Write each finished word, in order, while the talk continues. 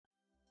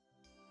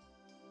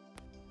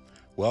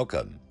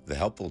Welcome. The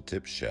Helpful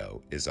Tips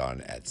Show is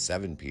on at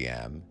 7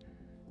 p.m.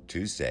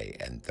 Tuesday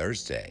and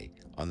Thursday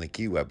on the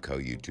KeyWebCo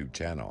YouTube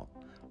channel.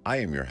 I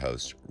am your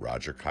host,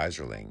 Roger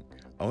Kaiserling,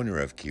 owner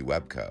of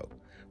KeyWebCo,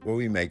 where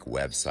we make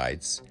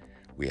websites,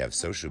 we have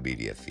social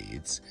media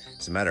feeds.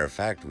 As a matter of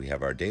fact, we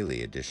have our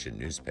daily edition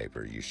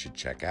newspaper you should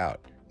check out,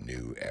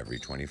 new every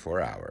 24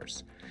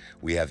 hours.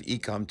 We have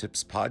Ecom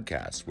Tips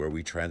Podcast, where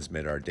we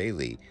transmit our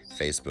daily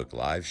Facebook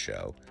Live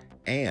show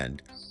and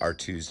our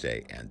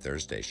Tuesday and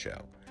Thursday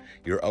show.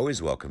 You're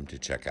always welcome to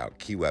check out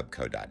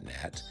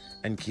keywebco.net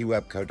and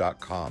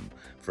keywebco.com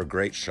for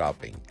great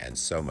shopping and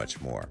so much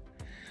more.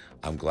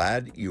 I'm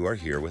glad you are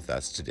here with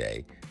us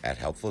today at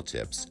Helpful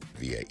Tips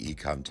via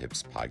Ecom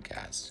Tips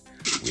Podcast.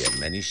 We have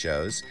many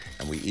shows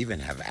and we even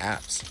have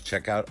apps.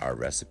 Check out our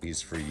Recipes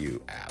for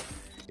You app.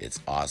 It's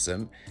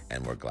awesome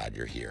and we're glad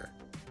you're here.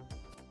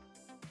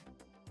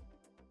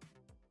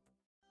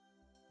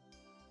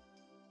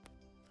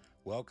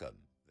 Welcome.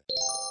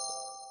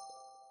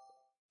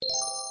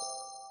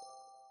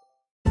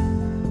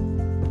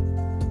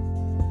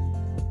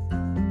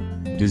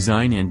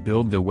 Design and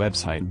build the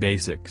website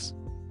basics.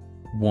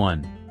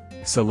 1.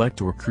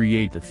 Select or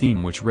create the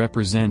theme which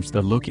represents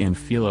the look and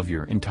feel of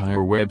your entire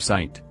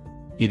website.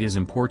 It is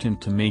important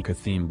to make a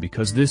theme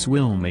because this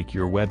will make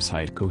your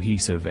website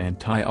cohesive and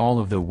tie all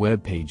of the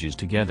web pages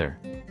together.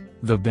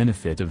 The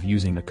benefit of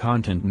using a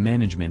content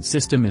management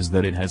system is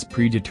that it has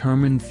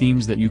predetermined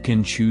themes that you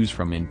can choose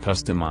from and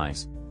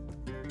customize.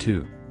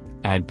 2.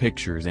 Add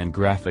pictures and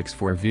graphics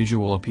for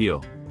visual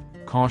appeal.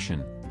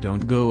 Caution: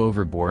 don't go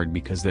overboard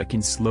because that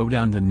can slow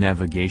down the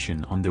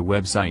navigation on the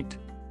website.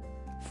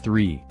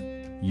 3.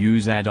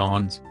 Use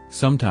add-ons,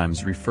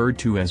 sometimes referred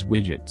to as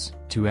widgets,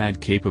 to add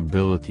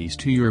capabilities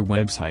to your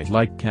website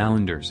like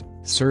calendars,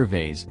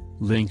 surveys,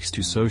 links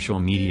to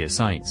social media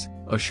sites,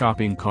 a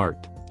shopping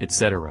cart,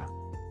 etc.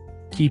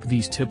 Keep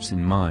these tips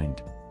in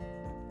mind.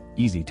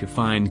 Easy to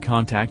find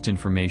contact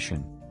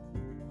information.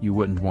 You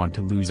wouldn't want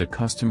to lose a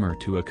customer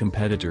to a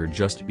competitor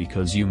just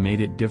because you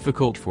made it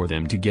difficult for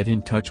them to get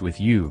in touch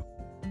with you.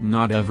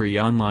 Not every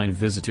online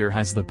visitor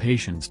has the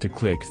patience to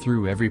click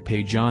through every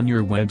page on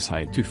your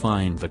website to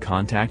find the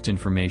contact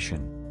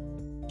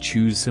information.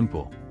 Choose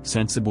simple,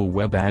 sensible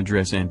web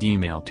address and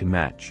email to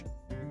match.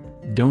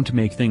 Don't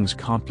make things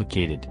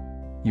complicated.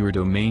 Your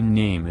domain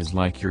name is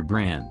like your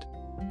brand.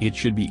 It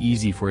should be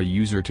easy for a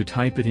user to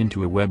type it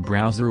into a web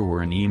browser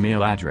or an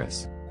email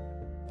address.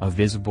 A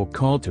visible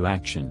call to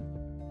action.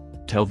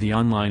 Tell the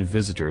online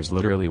visitors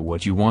literally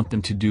what you want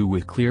them to do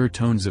with clear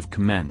tones of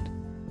command.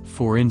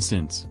 For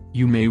instance,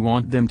 you may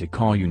want them to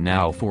call you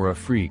now for a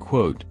free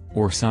quote,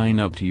 or sign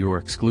up to your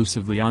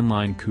exclusively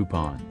online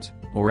coupons,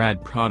 or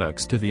add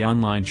products to the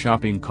online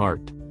shopping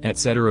cart,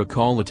 etc.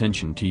 Call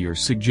attention to your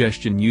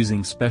suggestion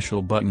using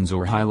special buttons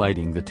or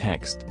highlighting the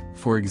text,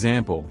 for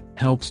example,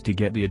 helps to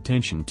get the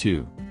attention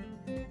too.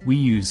 We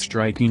use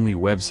Strikingly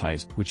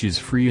websites, which is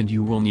free and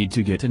you will need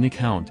to get an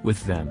account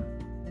with them.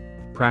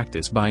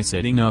 Practice by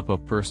setting up a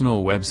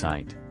personal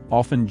website,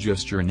 often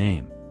just your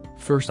name.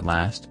 First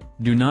last,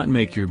 do not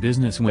make your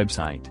business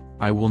website.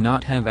 I will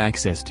not have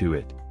access to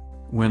it.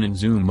 When in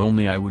Zoom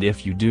only I would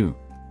if you do.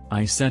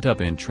 I set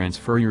up and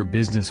transfer your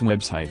business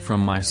website from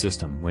my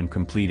system when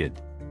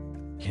completed.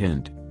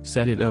 Hint: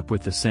 set it up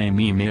with the same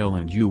email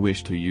and you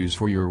wish to use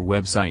for your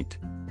website.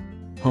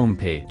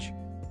 Homepage.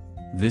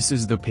 This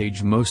is the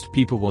page most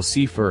people will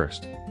see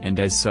first, and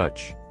as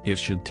such, it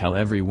should tell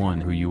everyone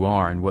who you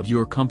are and what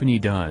your company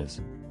does.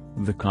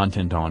 The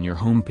content on your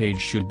homepage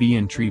should be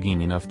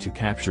intriguing enough to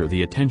capture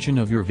the attention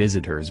of your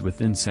visitors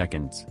within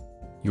seconds.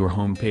 Your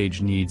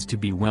homepage needs to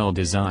be well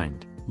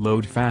designed,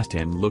 load fast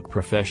and look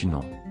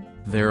professional.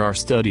 There are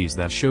studies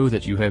that show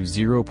that you have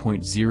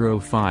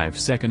 0.05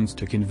 seconds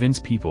to convince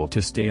people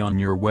to stay on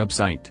your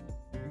website.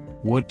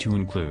 What to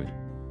include?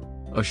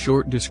 A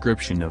short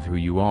description of who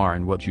you are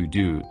and what you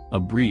do, a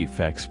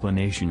brief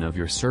explanation of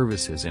your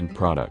services and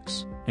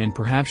products, and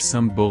perhaps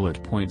some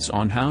bullet points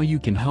on how you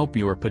can help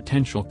your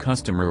potential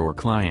customer or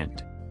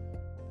client.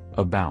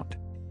 About.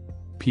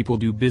 People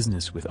do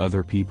business with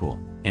other people,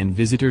 and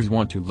visitors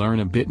want to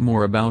learn a bit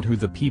more about who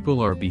the people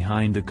are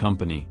behind the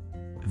company.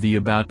 The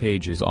About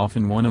page is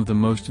often one of the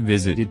most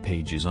visited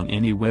pages on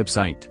any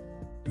website.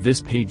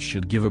 This page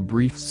should give a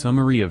brief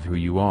summary of who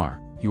you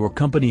are, your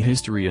company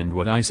history and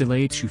what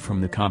isolates you from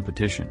the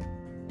competition.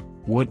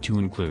 What to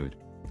include?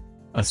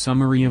 A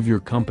summary of your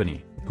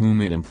company,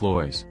 whom it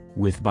employs,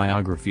 with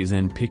biographies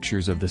and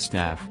pictures of the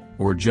staff,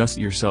 or just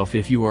yourself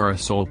if you are a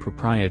sole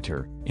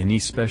proprietor, any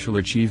special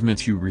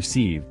achievements you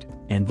received,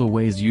 and the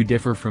ways you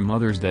differ from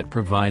others that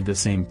provide the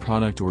same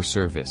product or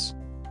service.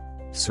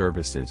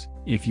 Services,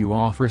 if you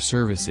offer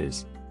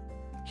services.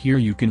 Here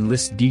you can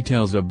list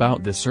details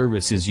about the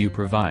services you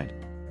provide.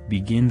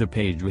 Begin the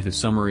page with a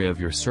summary of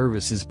your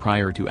services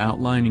prior to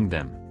outlining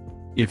them.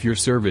 If your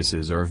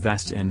services are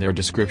vast and their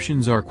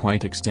descriptions are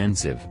quite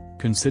extensive,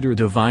 consider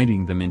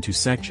dividing them into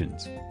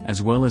sections,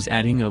 as well as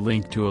adding a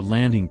link to a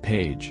landing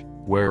page,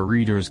 where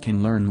readers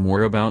can learn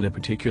more about a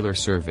particular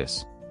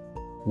service.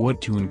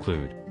 What to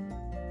include?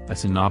 A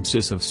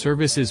synopsis of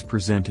services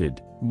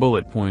presented,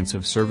 bullet points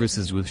of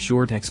services with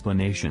short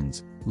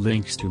explanations,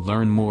 links to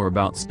learn more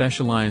about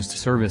specialized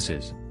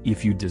services,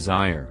 if you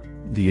desire,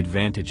 the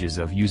advantages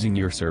of using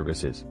your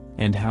services,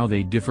 and how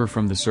they differ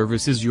from the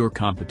services your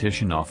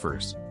competition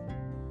offers.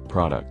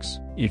 Products.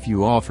 If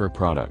you offer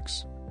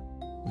products,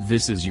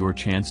 this is your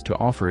chance to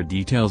offer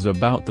details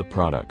about the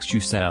products you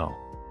sell.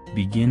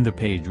 Begin the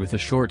page with a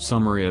short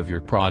summary of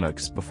your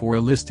products before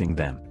listing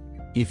them.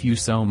 If you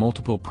sell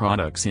multiple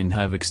products and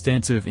have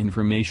extensive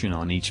information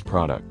on each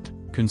product,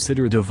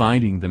 consider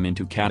dividing them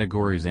into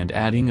categories and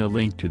adding a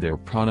link to their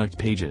product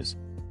pages.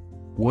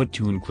 What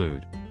to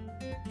include: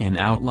 an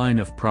outline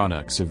of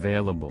products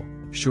available,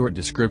 short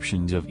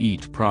descriptions of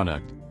each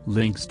product,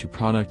 links to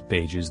product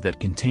pages that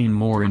contain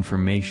more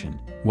information,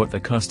 what the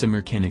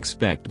customer can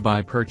expect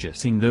by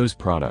purchasing those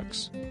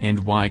products, and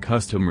why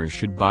customers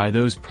should buy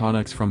those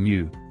products from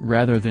you,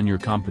 rather than your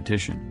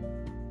competition.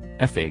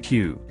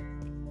 FAQ.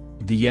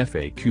 The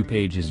FAQ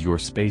page is your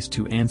space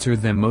to answer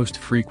the most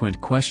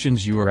frequent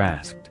questions you are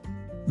asked.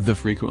 The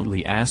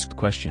frequently asked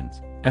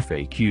questions,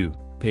 FAQ,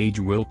 page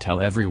will tell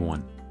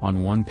everyone,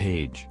 on one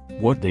page,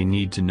 what they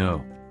need to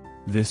know.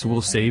 This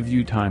will save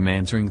you time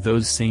answering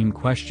those same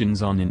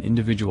questions on an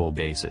individual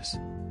basis.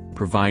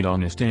 Provide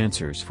honest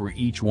answers for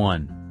each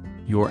one.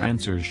 Your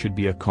answers should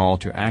be a call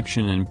to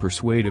action and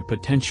persuade a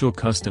potential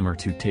customer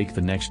to take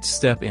the next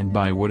step and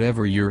buy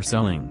whatever you're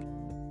selling.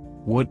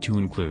 What to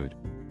include: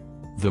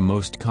 the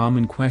most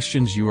common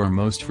questions you are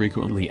most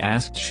frequently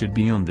asked should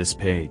be on this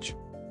page.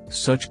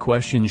 Such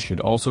questions should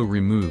also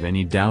remove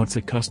any doubts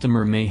a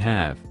customer may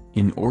have,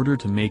 in order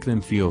to make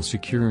them feel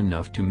secure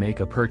enough to make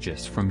a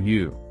purchase from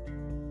you.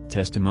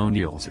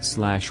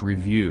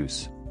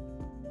 Testimonials/reviews.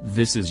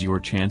 This is your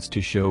chance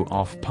to show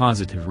off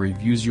positive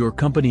reviews your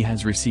company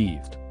has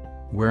received.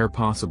 Where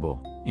possible,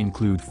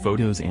 include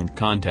photos and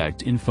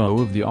contact info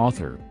of the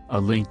author, a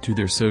link to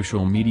their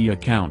social media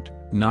account,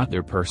 not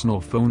their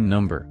personal phone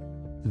number.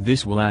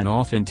 This will add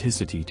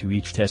authenticity to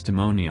each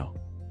testimonial.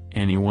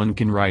 Anyone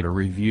can write a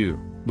review,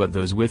 but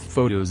those with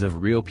photos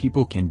of real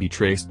people can be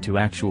traced to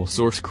actual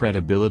source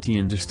credibility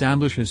and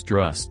establishes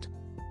trust.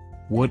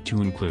 What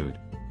to include: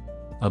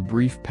 a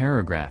brief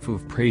paragraph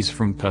of praise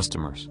from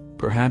customers,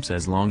 perhaps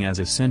as long as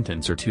a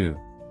sentence or two.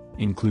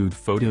 Include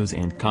photos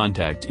and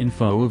contact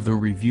info of the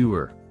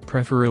reviewer,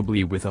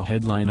 preferably with a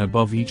headline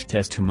above each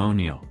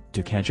testimonial,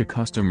 to catch a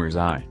customer's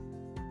eye.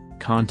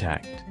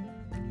 Contact.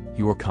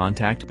 Your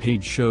contact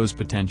page shows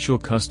potential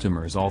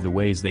customers all the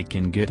ways they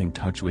can get in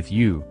touch with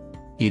you.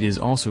 It is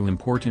also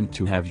important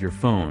to have your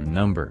phone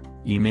number,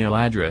 email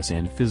address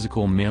and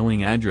physical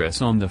mailing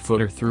address on the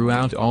footer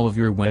throughout all of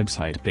your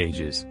website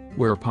pages,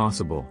 where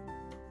possible.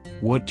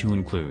 What to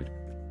include: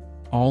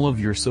 all of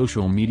your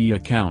social media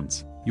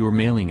accounts, your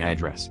mailing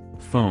address,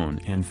 phone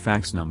and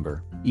fax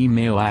number,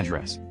 email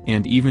address,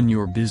 and even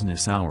your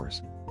business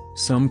hours.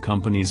 Some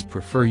companies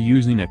prefer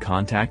using a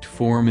contact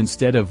form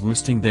instead of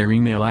listing their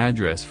email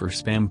address for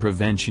spam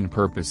prevention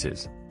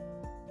purposes.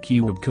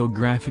 Keywebco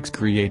graphics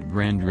create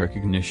brand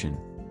recognition.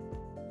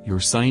 Your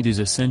site is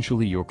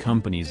essentially your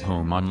company's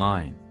home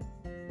online.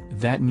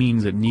 That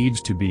means it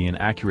needs to be an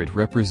accurate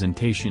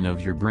representation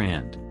of your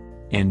brand.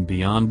 And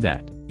beyond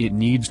that, it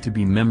needs to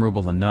be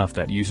memorable enough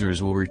that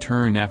users will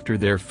return after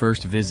their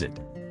first visit.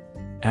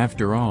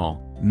 After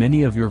all,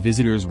 many of your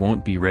visitors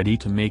won't be ready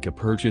to make a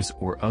purchase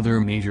or other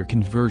major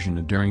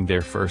conversion during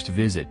their first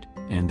visit,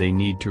 and they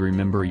need to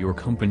remember your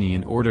company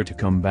in order to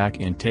come back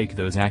and take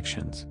those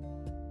actions.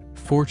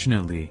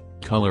 Fortunately,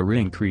 color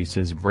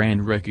increases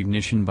brand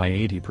recognition by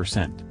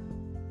 80%.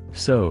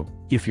 So,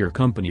 if your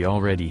company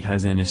already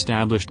has an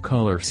established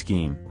color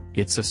scheme,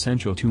 it's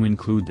essential to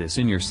include this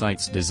in your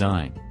site's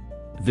design.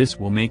 This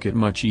will make it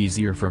much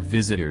easier for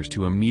visitors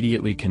to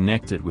immediately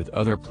connect it with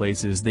other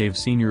places they've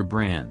seen your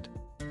brand.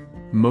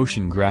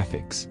 Motion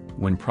graphics,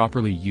 when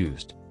properly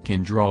used,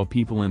 can draw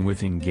people in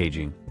with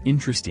engaging,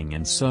 interesting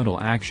and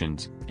subtle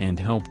actions, and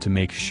help to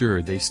make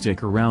sure they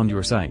stick around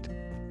your site.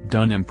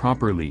 Done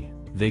improperly,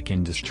 they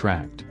can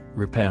distract,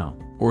 repel,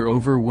 or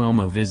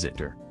overwhelm a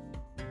visitor.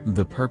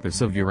 The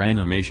purpose of your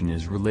animation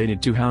is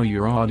related to how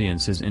your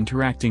audience is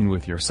interacting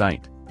with your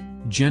site.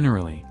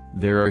 Generally,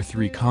 there are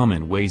 3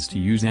 common ways to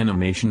use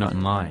animation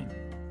online.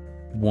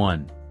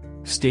 1.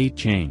 State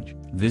change.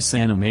 This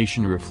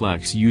animation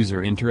reflects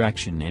user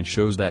interaction and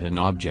shows that an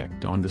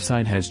object on the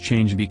site has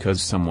changed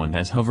because someone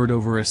has hovered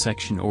over a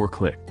section or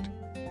clicked.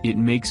 It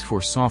makes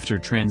for softer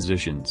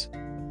transitions.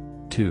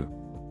 2.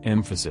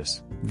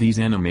 Emphasis. These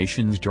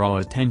animations draw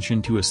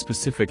attention to a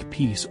specific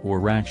piece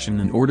or action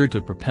in order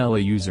to propel a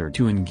user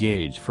to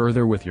engage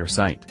further with your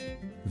site.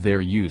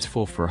 They're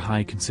useful for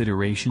high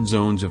consideration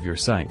zones of your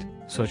site,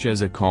 such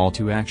as a call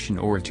to action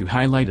or to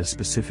highlight a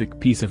specific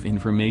piece of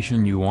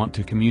information you want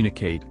to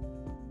communicate.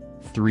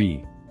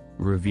 3.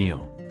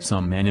 Reveal.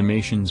 Some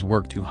animations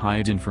work to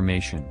hide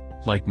information,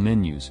 like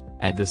menus,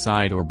 at the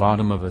side or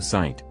bottom of a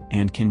site,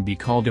 and can be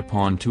called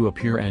upon to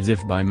appear as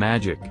if by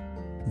magic.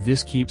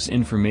 This keeps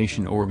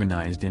information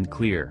organized and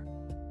clear.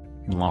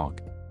 Blog.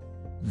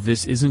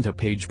 This isn't a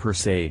page per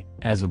se,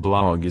 as a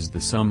blog is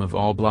the sum of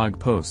all blog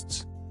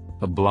posts.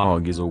 A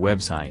blog is a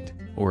website,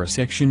 or a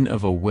section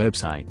of a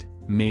website,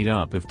 made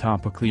up of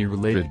topically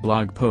related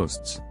blog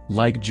posts,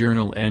 like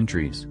journal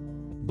entries.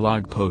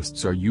 Blog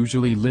posts are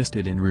usually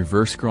listed in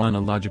reverse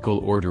chronological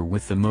order,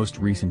 with the most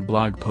recent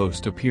blog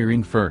post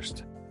appearing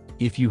first.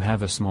 If you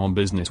have a small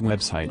business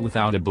website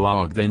without a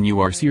blog, then you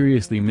are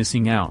seriously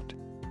missing out.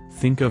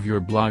 Think of your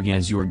blog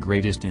as your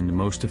greatest and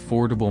most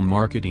affordable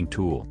marketing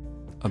tool.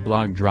 A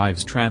blog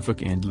drives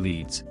traffic and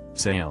leads,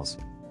 sales.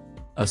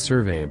 A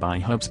survey by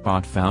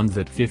HubSpot found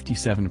that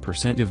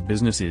 57% of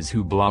businesses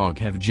who blog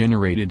have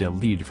generated a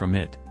lead from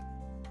it.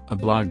 A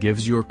blog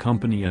gives your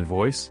company a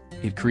voice.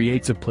 It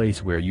creates a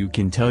place where you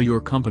can tell your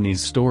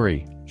company's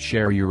story,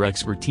 share your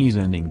expertise,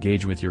 and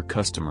engage with your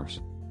customers.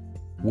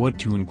 What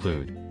to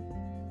include?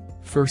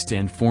 First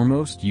and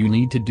foremost, you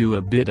need to do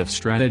a bit of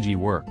strategy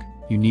work.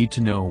 You need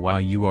to know why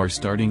you are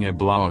starting a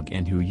blog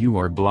and who you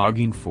are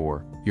blogging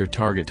for, your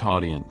target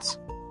audience.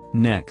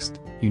 Next,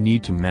 you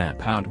need to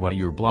map out what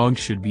your blog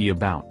should be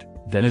about,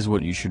 that is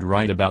what you should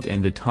write about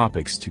and the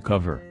topics to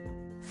cover.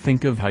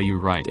 Think of how you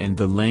write and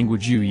the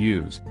language you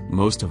use.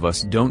 Most of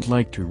us don't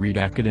like to read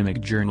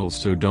academic journals,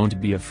 so don't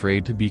be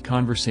afraid to be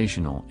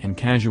conversational and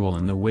casual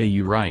in the way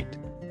you write.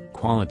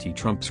 Quality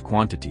trumps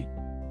quantity.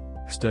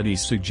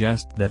 Studies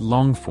suggest that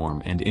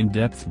long-form and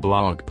in-depth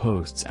blog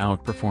posts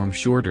outperform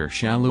shorter,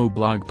 shallow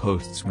blog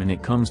posts when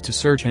it comes to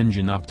search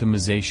engine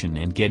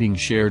optimization and getting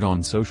shared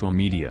on social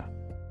media.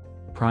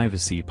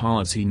 Privacy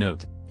policy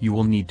note: you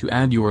will need to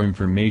add your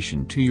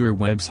information to your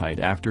website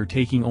after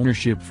taking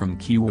ownership from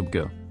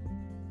KeywebGo.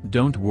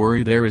 Don't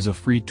worry, there is a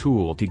free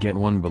tool to get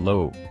one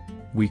below.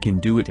 We can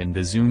do it in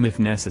the Zoom if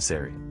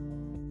necessary.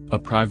 A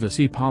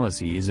privacy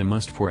policy is a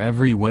must for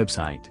every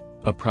website.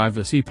 A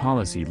privacy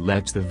policy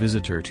lets the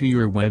visitor to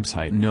your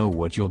website know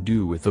what you'll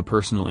do with the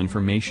personal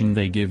information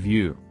they give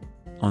you.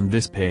 On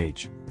this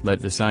page,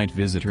 let the site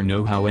visitor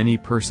know how any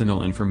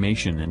personal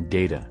information and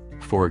data,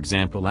 for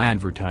example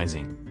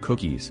advertising,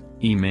 cookies,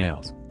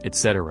 emails,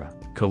 etc.,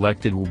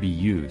 collected will be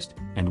used,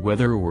 and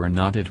whether or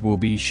not it will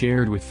be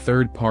shared with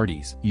third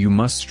parties. You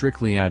must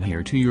strictly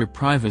adhere to your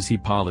privacy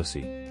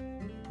policy.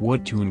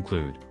 What to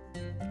include?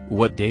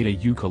 What data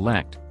you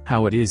collect,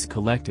 how it is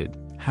collected,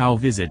 how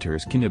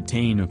visitors can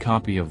obtain a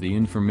copy of the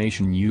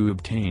information you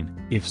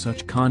obtain, if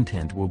such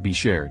content will be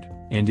shared,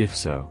 and if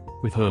so,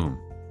 with whom.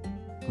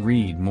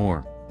 Read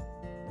more.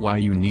 Why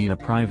you need a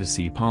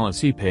privacy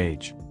policy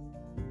page.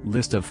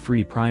 List of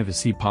free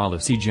privacy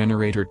policy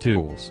generator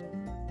tools.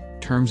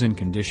 Terms and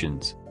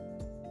conditions.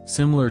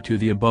 Similar to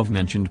the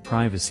above-mentioned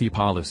privacy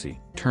policy,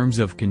 terms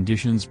of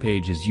conditions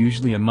page is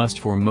usually a must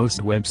for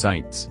most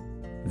websites.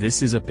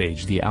 This is a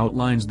page that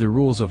outlines the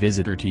rules a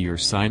visitor to your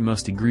site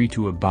must agree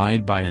to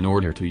abide by in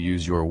order to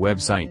use your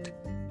website.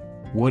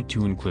 What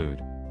to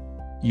include?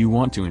 You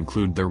want to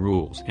include the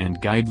rules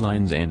and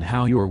guidelines and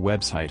how your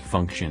website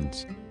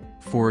functions.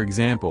 For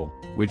example,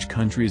 which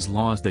country's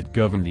laws that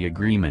govern the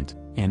agreement,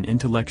 an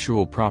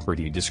intellectual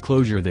property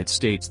disclosure that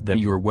states that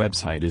your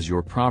website is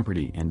your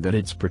property and that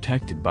it's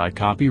protected by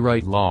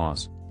copyright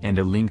laws, and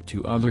a link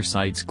to other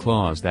sites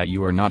clause that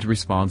you are not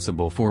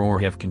responsible for or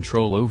have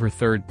control over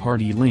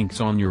third-party links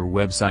on your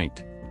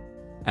website.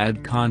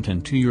 Add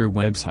content to your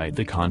website.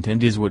 The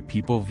content is what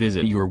people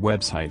visit your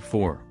website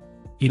for.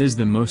 It is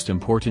the most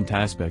important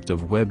aspect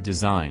of web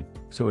design,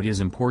 so it is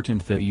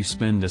important that you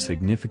spend a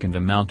significant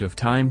amount of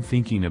time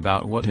thinking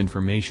about what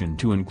information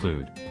to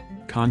include.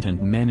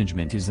 Content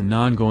management is an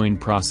ongoing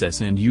process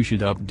and you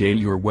should update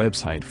your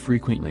website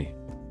frequently.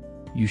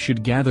 You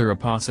should gather a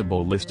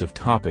possible list of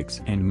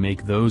topics and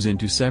make those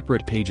into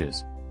separate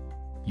pages.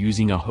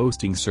 Using a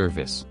hosting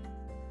service.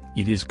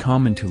 It is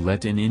common to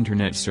let an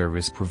internet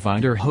service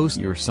provider host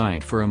your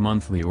site for a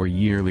monthly or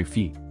yearly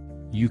fee.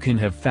 You can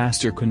have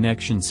faster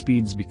connection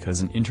speeds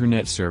because an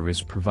internet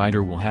service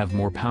provider will have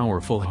more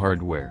powerful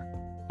hardware.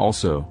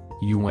 Also,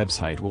 your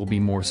website will be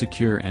more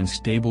secure and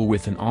stable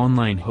with an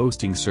online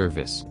hosting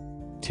service.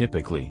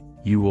 Typically,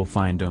 you will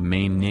find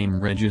domain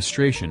name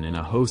registration in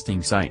a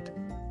hosting site.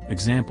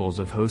 Examples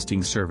of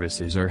hosting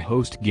services are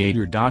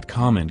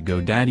HostGator.com and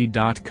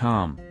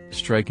GoDaddy.com.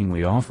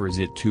 Strikingly offers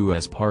it too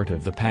as part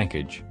of the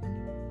package.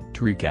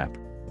 To recap,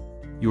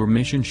 your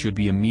mission should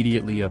be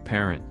immediately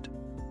apparent.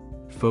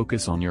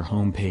 Focus on your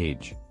home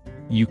page.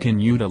 You can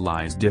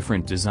utilize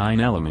different design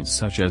elements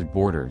such as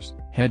borders,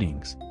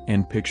 headings,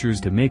 and pictures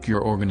to make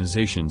your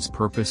organization's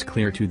purpose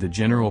clear to the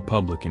general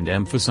public and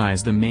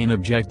emphasize the main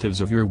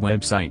objectives of your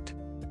website.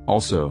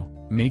 Also,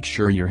 make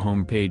sure your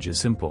home page is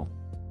simple.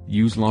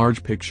 Use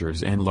large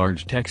pictures and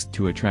large text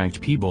to attract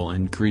people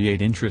and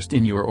create interest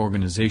in your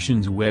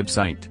organization's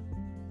website.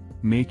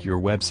 Make your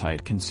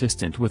website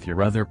consistent with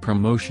your other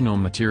promotional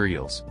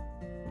materials.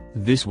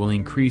 This will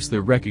increase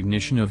the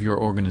recognition of your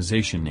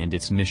organization and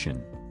its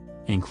mission.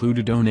 Include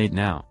a Donate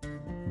Now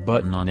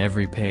button on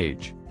every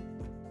page.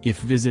 If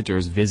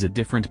visitors visit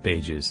different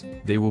pages,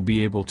 they will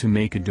be able to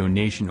make a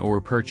donation or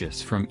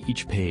purchase from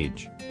each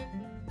page.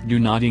 Do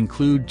not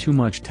include too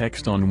much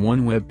text on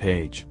one web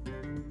page.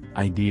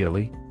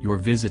 Ideally, your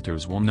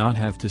visitors will not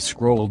have to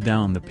scroll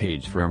down the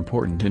page for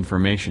important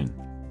information.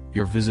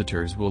 Your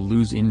visitors will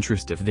lose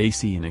interest if they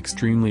see an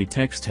extremely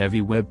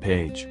text-heavy web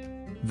page.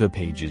 The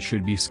pages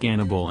should be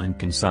scannable and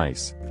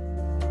concise.